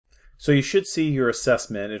So you should see your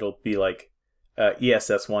assessment. It'll be like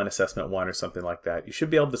ESS1, Assessment 1 or something like that. You should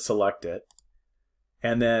be able to select it.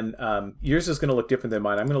 And then yours is going to look different than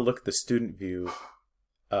mine. I'm going to look at the student view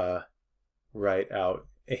right out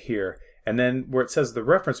here. And then where it says the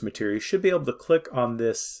reference material, you should be able to click on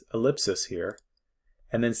this ellipsis here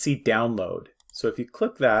and then see download. So if you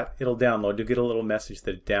click that, it'll download. You'll get a little message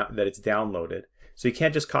that it's downloaded. So you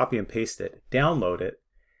can't just copy and paste it. Download it.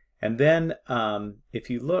 And then if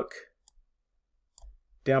you look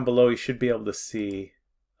down below, you should be able to see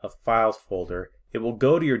a files folder. It will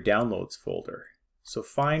go to your downloads folder. So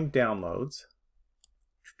find downloads.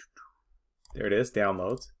 There it is,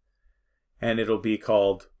 downloads. And it'll be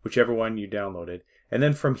called whichever one you downloaded. And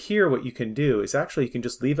then from here, what you can do is actually you can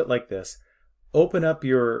just leave it like this. Open up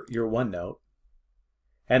your OneNote.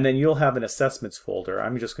 And then you'll have an assessments folder.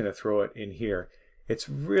 I'm just going to throw it in here. It's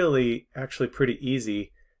really actually pretty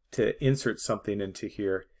easy to insert something into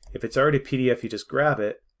here. If it's already PDF, you just grab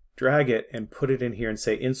it, drag it, and put it in here and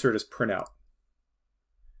say insert as printout.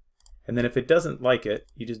 And then if it doesn't like it,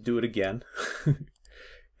 you just do it again.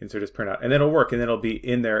 Insert as printout. And then it'll work, and then it'll be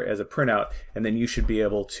in there as a printout, and then you should be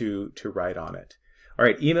able to write on it. All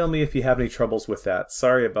right, email me if you have any troubles with that.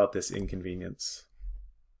 Sorry about this inconvenience.